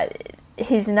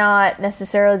 he's not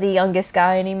necessarily the youngest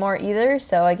guy anymore either.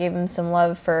 So I gave him some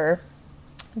love for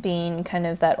being kind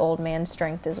of that old man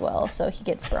strength as well. So he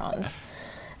gets bronze.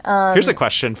 Here's a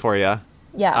question for you.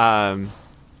 Yeah.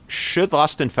 Should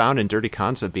Lost and Found and Dirty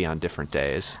Kanza be on different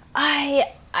days?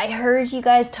 I heard you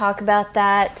guys talk about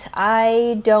that.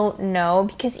 I don't know,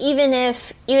 because even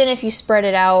if you spread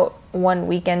it out one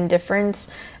weekend difference,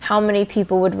 how many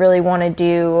people would really want to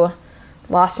do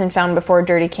Lost and Found before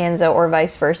Dirty Kansas or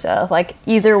vice versa? Like,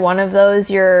 either one of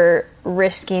those, you're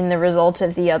risking the result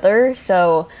of the other.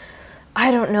 So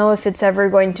I don't know if it's ever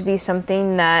going to be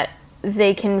something that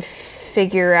they can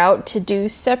figure out to do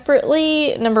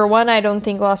separately. Number one, I don't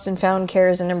think Lost and Found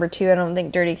cares, and number two, I don't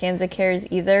think Dirty Kansas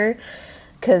cares either,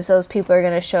 because those people are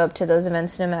going to show up to those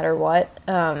events no matter what.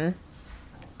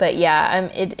 But yeah,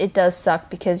 it does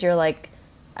suck, because you're like,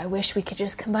 I wish we could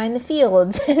just combine the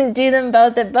fields and do them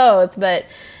both at both. But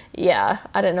yeah,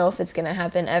 I don't know if it's going to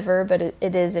happen ever, but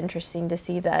it is interesting to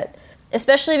see that,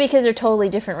 especially because they're totally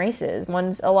different races.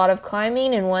 One's a lot of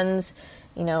climbing, and one's,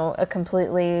 a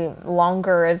completely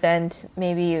longer event,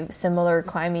 maybe similar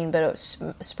climbing, but it's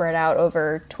spread out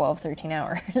over 12, 13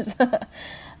 hours.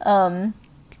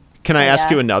 Can I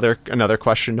ask you another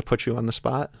question to put you on the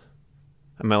spot?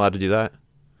 Am I allowed to do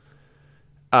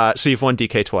that? So you've won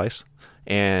DK twice,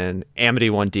 and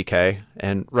Amity won DK,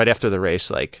 and right after the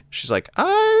race, she's like,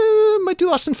 I might do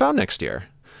Lost and Found next year,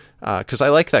 because I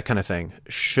like that kind of thing.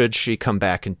 Should she come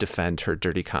back and defend her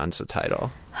Dirty Kanza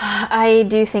title? I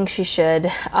do think she should.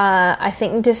 I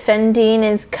think defending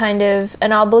is kind of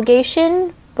an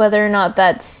obligation, whether or not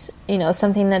that's,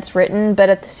 something that's written, but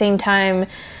at the same time,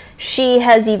 she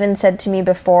has even said to me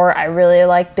before, I really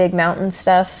like big mountain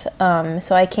stuff, so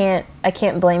I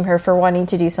can't blame her for wanting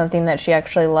to do something that she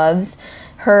actually loves.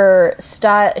 Her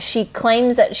style, she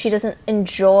claims that she doesn't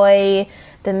enjoy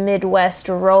the Midwest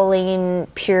rolling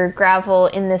pure gravel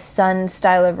in the sun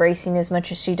style of racing as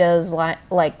much as she does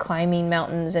like climbing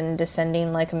mountains and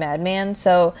descending like a madman.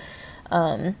 So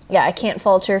yeah, I can't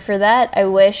fault her for that. I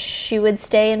wish she would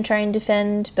stay and try and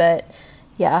defend, but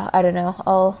yeah, I don't know.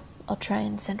 I'll try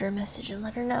and send her a message and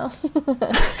let her know.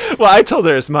 Well, I told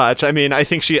her as much. I mean, I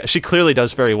think she clearly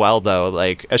does very well, though.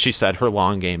 Like, as she said, her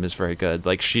long game is very good.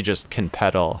 Like, she just can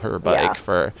pedal her bike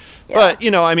for... Yeah.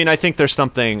 But, I mean, I think there's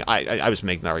something... I was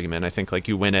making the argument. I think,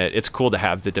 you win it. It's cool to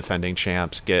have the defending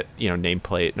champs get,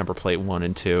 nameplate, number plate 1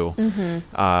 and 2.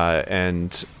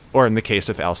 Mm-hmm. Or in the case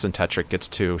of Alison Tetrick gets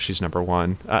 2, she's number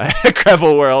 1 at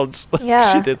Gravel Worlds,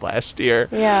 like she did last year.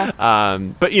 Yeah.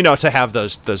 But to have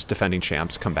those defending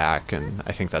champs come back, and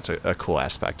I think that's a cool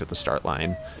aspect of the start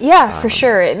line. Yeah, for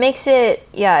sure. It makes it,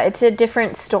 it's a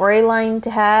different storyline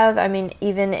to have. I mean,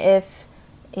 even if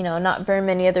not very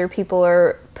many other people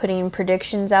are putting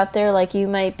predictions out there like you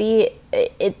might be,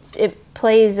 it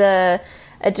plays a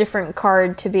different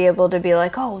card to be able to be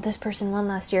like, oh, this person won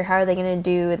last year, how are they going to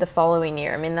do the following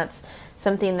year? I mean, that's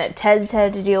something that Ted's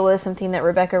had to deal with, something that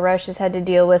Rebecca Rush has had to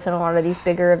deal with in a lot of these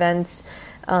bigger events.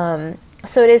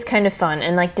 So it is kind of fun,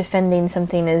 and defending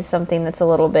something is something that's a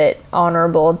little bit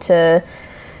honorable to,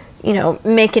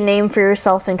 make a name for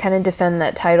yourself and kind of defend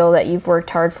that title that you've worked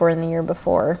hard for in the year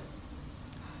before.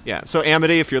 Yeah, so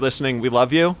Amity, if you're listening, we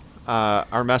love you.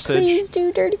 our message. Please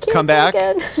do Dirty Kansas Come back.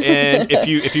 again. And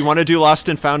if you want to do Lost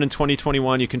and Found in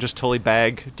 2021, you can just totally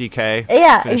bag DK.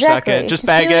 Yeah, finish exactly. Second. Just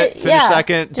bag it. Finish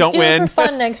second. Just Don't do win. It for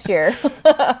fun next year.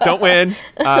 Don't win.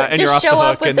 And you're off Just show the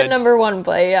hook. up with the number one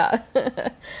play. Yeah.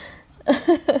 All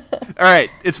right.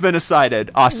 It's been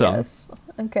decided. Awesome. Yes.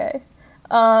 Okay.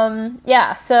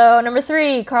 Yeah. So number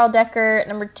 3, Carl Decker.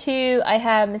 Number 2, I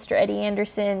have Mr. Eddie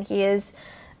Anderson. He is,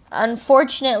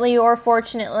 unfortunately or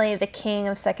fortunately, the king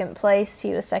of second place.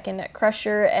 He was second at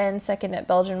Crusher and second at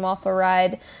Belgian Waffle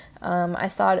Ride. I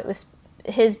thought it was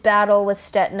his battle with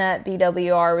Stetna at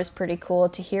BWR was pretty cool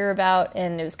to hear about,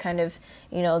 and it was kind of,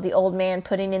 the old man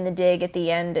putting in the dig at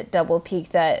the end at Double Peak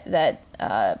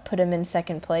that put him in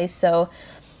second place. So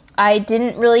I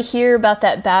didn't really hear about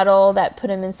that battle that put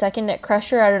him in second at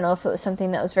Crusher. I don't know if it was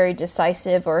something that was very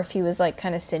decisive or if he was like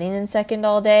kind of sitting in second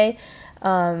all day.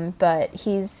 But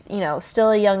he's, still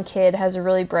a young kid, has a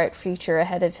really bright future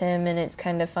ahead of him, and it's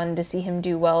kind of fun to see him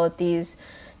do well at these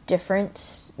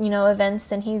different, events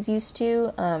than he's used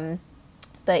to.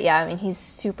 But yeah, I mean, he's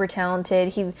super talented.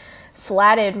 He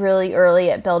flatted really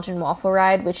early at Belgian Waffle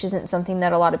Ride, which isn't something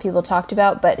that a lot of people talked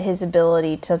about, but his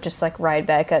ability to just like ride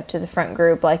back up to the front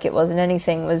group like it wasn't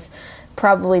anything was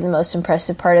probably the most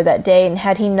impressive part of that day. And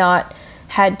had he not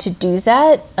had to do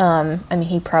that,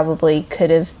 he probably could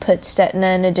have put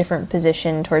Stetna in a different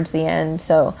position towards the end.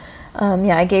 So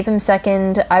I gave him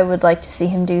second. I would like to see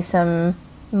him do some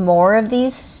more of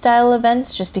these style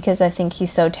events just because I think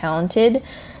he's so talented.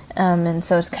 And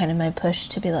so it's kind of my push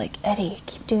to be like, Eddie,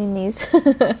 keep doing these. He's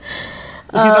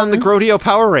on the GROADIO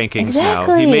Power Rankings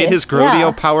now. He made his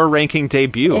GROADIO Power Ranking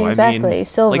debut. Exactly,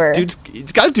 silver. Like, dude,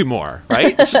 he's got to do more,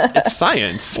 right? It's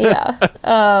science. Yeah.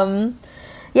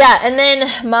 And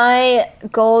then my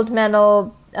gold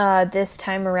medal this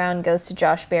time around goes to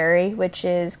Josh Berry, which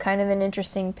is kind of an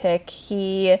interesting pick.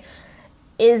 He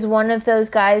is one of those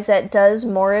guys that does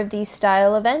more of these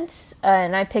style events,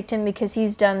 and I picked him because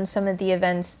he's done some of the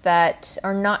events that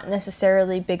are not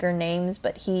necessarily bigger names,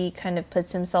 but he kind of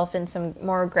puts himself in some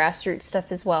more grassroots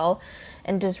stuff as well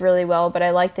and does really well. But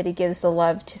I like that he gives the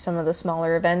love to some of the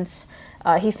smaller events.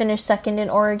 He finished second in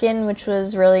Oregon, which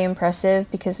was really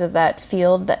impressive because of that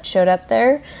field that showed up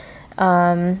there.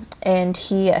 And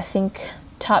he, I think,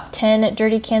 top 10 at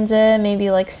Dirty Kansas,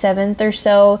 maybe like 7th or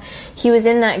so. He was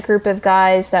in that group of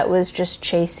guys that was just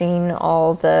chasing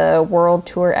all the World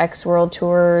Tour, ex-World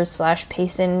Tour /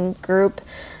 Payson group.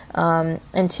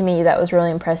 And to me, that was really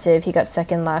impressive. He got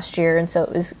second last year, and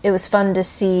so it was fun to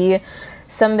see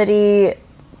somebody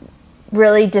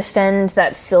really defend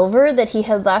that silver that he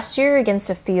had last year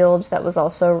against a field that was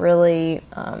also really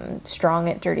strong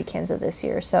at Dirty Kansas this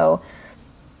year. So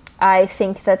I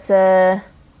think that's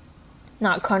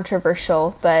not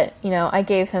controversial, but, I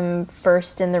gave him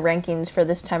first in the rankings for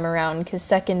this time around because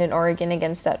second in Oregon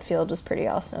against that field was pretty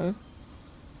awesome.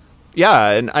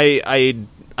 Yeah, and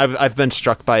I've been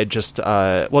struck by just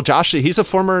Josh, he's a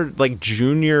former like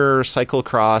junior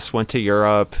cyclocross, went to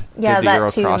Europe, did the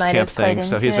Eurocross camp thing,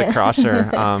 so he's a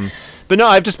crosser. But no,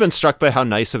 I've just been struck by how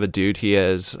nice of a dude he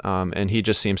is, and he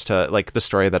just seems to, like the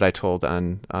story that I told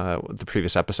on the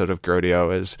previous episode of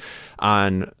GROADIO is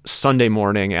on Sunday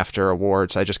morning after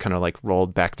awards, I just kind of like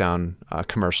rolled back down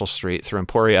Commercial Street through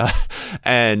Emporia,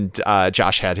 and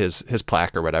Josh had his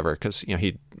plaque or whatever because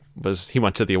he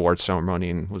went to the award ceremony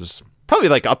and was probably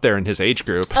like up there in his age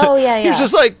group. Oh yeah, yeah. He was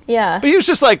just like, yeah. But he was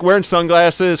just like wearing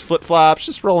sunglasses, flip flops,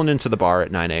 just rolling into the bar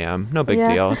at 9 a.m. No big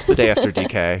deal. It's the day after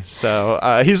DK,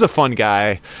 so he's a fun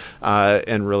guy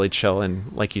and really chill. And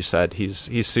like you said,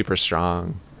 he's super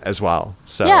strong as well.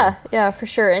 So yeah, for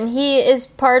sure. And he is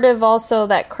part of also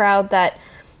that crowd that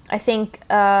I think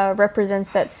represents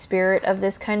that spirit of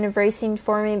this kind of racing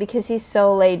for me because he's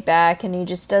so laid back and he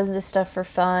just does this stuff for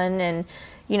fun. And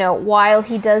while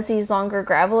he does these longer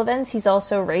gravel events, he's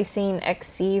also racing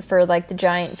XC for like the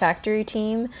giant factory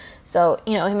team. So,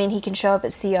 he can show up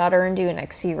at Sea Otter and do an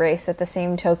XC race at the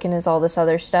same token as all this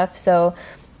other stuff. So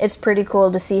it's pretty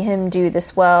cool to see him do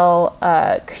this well.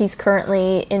 He's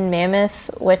currently in Mammoth,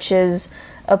 which is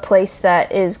a place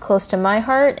that is close to my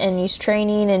heart, and he's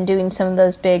training and doing some of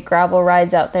those big gravel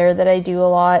rides out there that I do a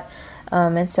lot.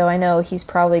 And so I know he's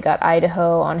probably got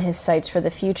Idaho on his sights for the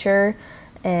future.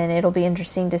 And it'll be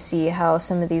interesting to see how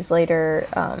some of these later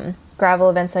gravel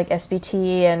events like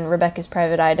SBT and Rebecca's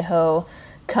Private Idaho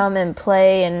come and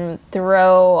play and throw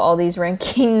all these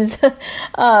rankings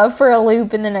for a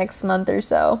loop in the next month or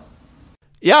so.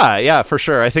 Yeah, for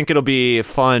sure. I think it'll be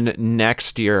fun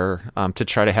next year to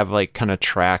try to have like kind of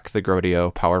track the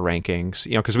GROADIO Power Rankings,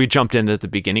 because we jumped in at the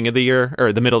beginning of the year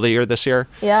or the middle of the year this year.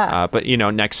 Yeah. But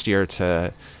next year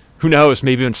to who knows,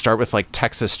 maybe even start with like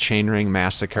Texas Chainring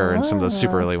Massacre and some of those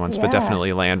super early ones, yeah. but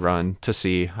definitely Land Run to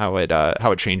see how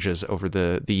it changes over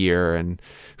the year and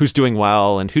who's doing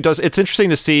well and who does. It's interesting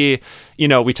to see, we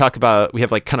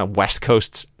have like kind of West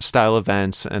Coast style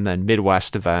events and then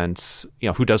Midwest events,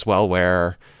 who does well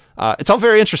where. It's all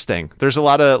very interesting. There's a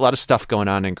lot of stuff going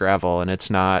on in gravel, and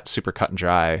it's not super cut and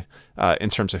dry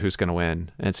in terms of who's going to win.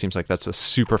 And it seems like that's a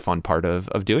super fun part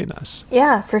of doing this.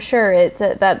 Yeah, for sure. It's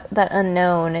that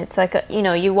unknown. It's like,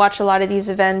 you watch a lot of these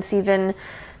events, even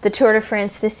the Tour de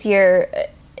France this year.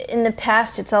 In the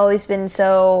past, it's always been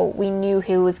so we knew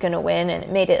who was going to win, and it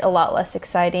made it a lot less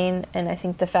exciting. And I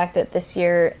think the fact that this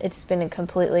year it's been a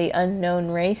completely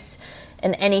unknown race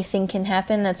and anything can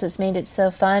happen, that's what's made it so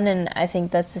fun. And I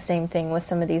think that's the same thing with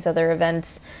some of these other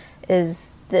events,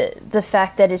 is the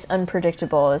fact that it's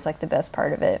unpredictable is like the best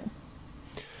part of it.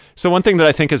 So one thing that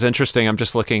I think is interesting, I'm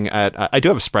just looking at, I do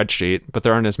have a spreadsheet, but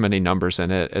there aren't as many numbers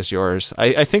in it as yours.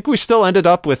 I think we still ended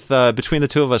up with, between the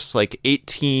two of us, like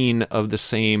 18 of the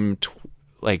same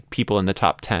like people in the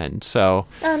top 10. So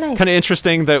nice. Kind of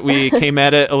interesting that we came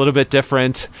at it a little bit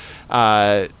different.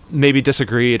 Maybe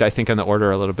disagreed, I think, on the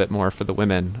order a little bit more for the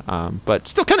women. But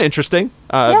still kind of interesting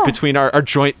between our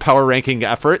joint power ranking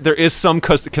effort. There is some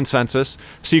consensus,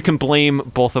 so you can blame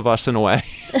both of us in a way.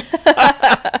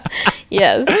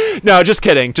 Yes. No, just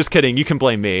kidding. Just kidding. You can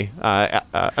blame me.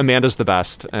 Amanda's the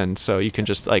best. And so you can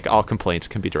just, like, all complaints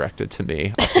can be directed to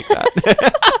me. I'll take that.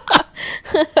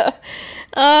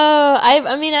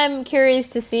 I mean, I'm curious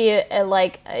to see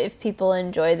like if people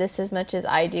enjoy this as much as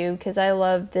I do, because I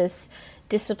love this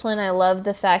discipline. I love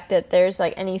the fact that there's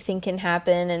like anything can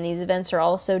happen, and these events are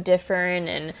all so different,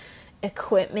 and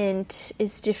equipment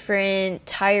is different,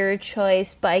 tire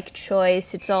choice, bike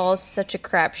choice. It's all such a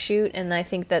crapshoot, and I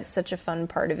think that's such a fun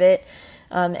part of it.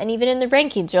 And even in the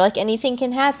rankings, they're like anything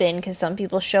can happen because some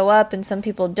people show up and some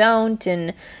people don't,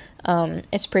 and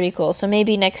it's pretty cool. So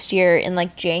maybe next year in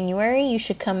like January, you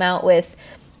should come out with,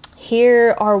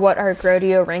 here are what our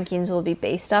GROADIO rankings will be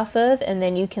based off of, and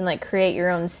then you can like create your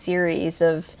own series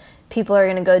of people are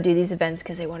going to go do these events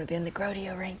because they want to be on the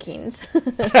GROADIO rankings.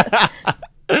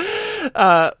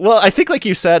 Well, I think like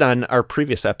you said on our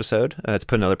previous episode, to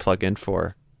put another plug in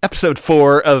for episode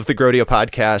 4 of the GROADIO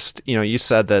podcast, you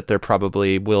said that there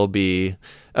probably will be,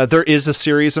 there is a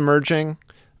series emerging.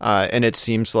 And it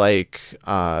seems like,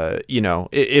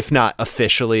 if not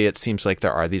officially, it seems like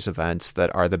there are these events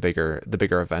that are the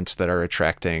bigger events that are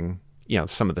attracting,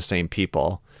 some of the same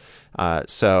people.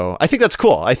 So I think that's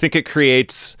cool. I think it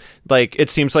creates, like, it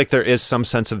seems like there is some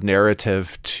sense of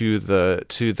narrative to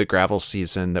the gravel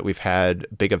season, that we've had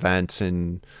big events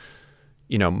in,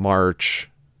 March,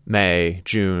 May,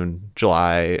 June,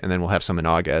 July, and then we'll have some in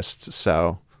August.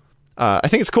 So I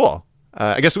think it's cool.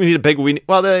 I guess we need a big we need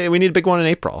a big one in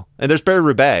April, and there's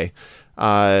Paris-Roubaix,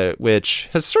 which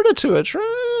has started to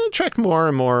attract more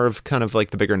and more of kind of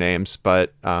like the bigger names.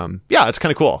 But it's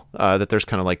kind of cool that there's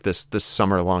kind of like this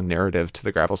summer long narrative to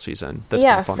the gravel season. That's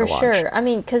been fun to watch. For sure. I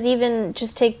mean, because even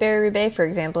just take Paris-Roubaix for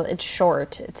example, it's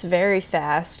short, it's very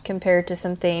fast compared to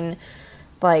something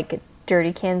like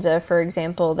Dirty Kanza, for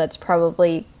example, that's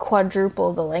probably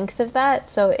quadruple the length of that.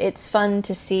 So it's fun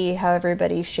to see how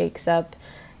everybody shakes up,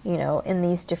 in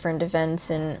these different events,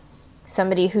 and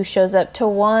somebody who shows up to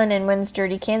one and wins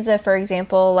Dirty Kanza, for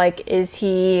example, like, is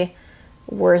he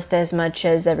worth as much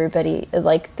as everybody,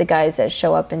 like the guys that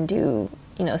show up and do,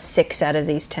 6 out of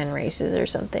these 10 races or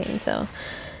something? So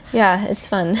yeah, it's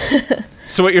fun.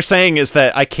 So what you're saying is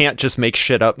that I can't just make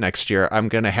shit up next year. I'm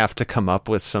going to have to come up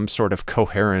with some sort of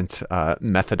coherent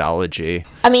methodology.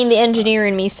 I mean, the engineer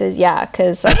in me says yeah,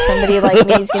 because like somebody like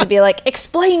me is going to be like,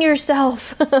 explain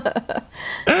yourself.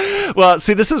 Well,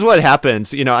 see, this is what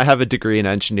happens. I have a degree in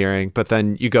engineering, but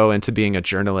then you go into being a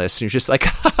journalist and you're just like,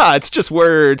 it's just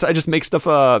words. I just make stuff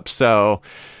up. So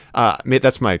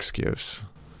that's my excuse.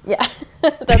 Yeah,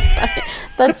 that's fine.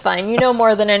 That's fine. You know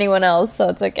more than anyone else, so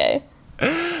it's okay.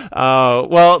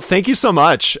 Well, thank you so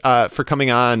much for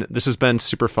coming on. This has been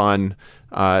super fun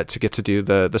to get to do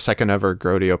the second ever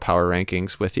GROADIO Power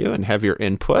Rankings with you and have your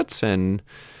inputs. And,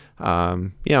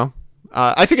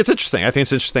 I think it's interesting. I think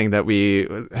it's interesting that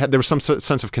there was some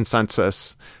sense of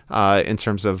consensus in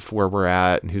terms of where we're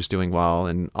at and who's doing well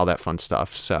and all that fun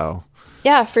stuff. So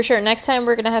yeah, for sure. Next time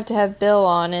we're going to have Bill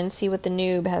on and see what the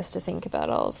noob has to think about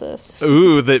all of this.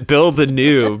 Ooh, Bill the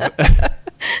noob.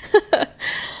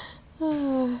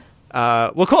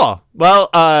 Well, cool. Well,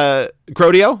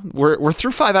 GROADIO, we're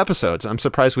through 5 episodes. I'm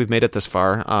surprised we've made it this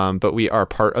far, but we are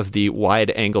part of the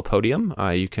Wide Angle Podium.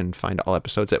 You can find all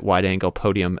episodes at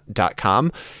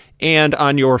wideanglepodium.com. And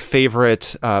on your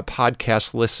favorite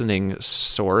podcast listening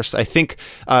source. I think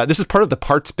this is part of the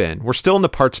parts bin. We're still in the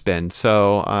parts bin,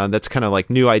 so that's kind of like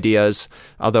new ideas,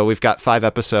 although we've got 5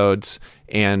 episodes,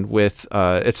 and with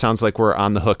it sounds like we're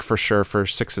on the hook for sure for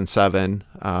 6 and 7,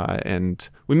 and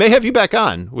we may have you back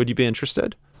on. Would you be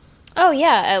interested? Oh,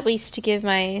 yeah, at least to give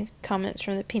my comments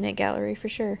from the peanut gallery for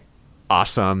sure.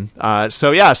 Awesome.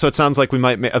 So it sounds like we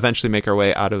might eventually make our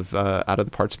way out of the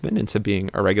parts bin into being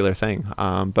a regular thing.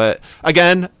 But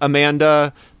again,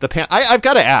 Amanda, I've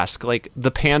got to ask, like,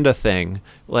 the panda thing,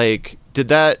 like, did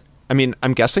that? I mean,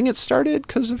 I'm guessing it started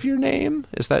because of your name.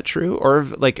 Is that true, or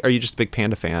like, are you just a big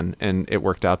panda fan and it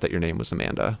worked out that your name was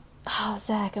Amanda? Oh,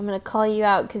 Zach, I'm gonna call you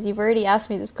out because you've already asked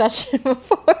me this question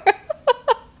before.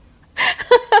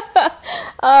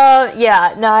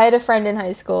 Yeah, no, I had a friend in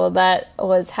high school that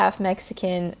was half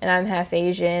Mexican and I'm half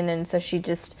Asian, and so she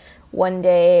just one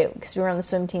day, because we were on the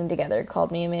swim team together,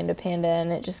 called me Amanda Panda,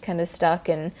 and it just kind of stuck,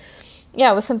 and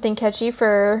yeah, it was something catchy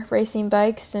for racing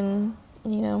bikes, and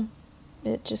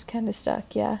it just kind of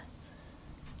stuck, yeah.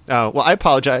 Well, I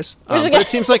apologize, but it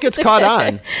seems like it's caught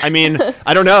on. I mean,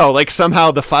 I don't know, like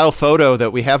somehow the file photo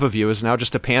that we have of you is now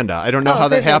just a panda. I don't know how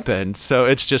that happened. So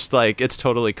it's just like, it's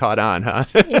totally caught on, huh?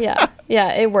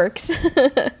 Yeah, it works.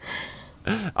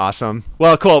 Awesome.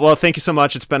 Well, cool. Well, thank you so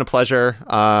much. It's been a pleasure.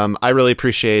 I really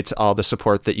appreciate all the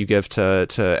support that you give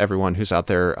to everyone who's out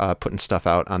there putting stuff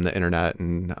out on the internet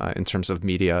and in terms of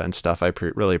media and stuff. I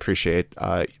really appreciate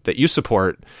that you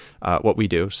support what we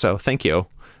do. So thank you.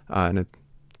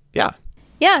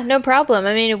 Yeah, no problem.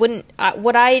 I mean, it wouldn't.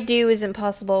 What I do isn't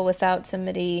possible without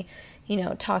somebody,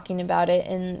 talking about it.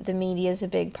 And the media is a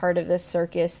big part of this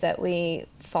circus that we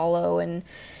follow and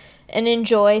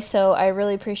enjoy. So I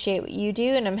really appreciate what you do,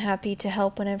 and I'm happy to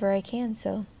help whenever I can.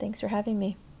 So thanks for having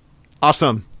me.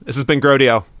 Awesome. This has been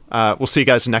GROADIO. We'll see you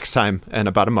guys next time in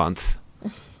about a month.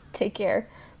 Take care.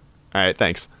 All right.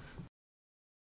 Thanks.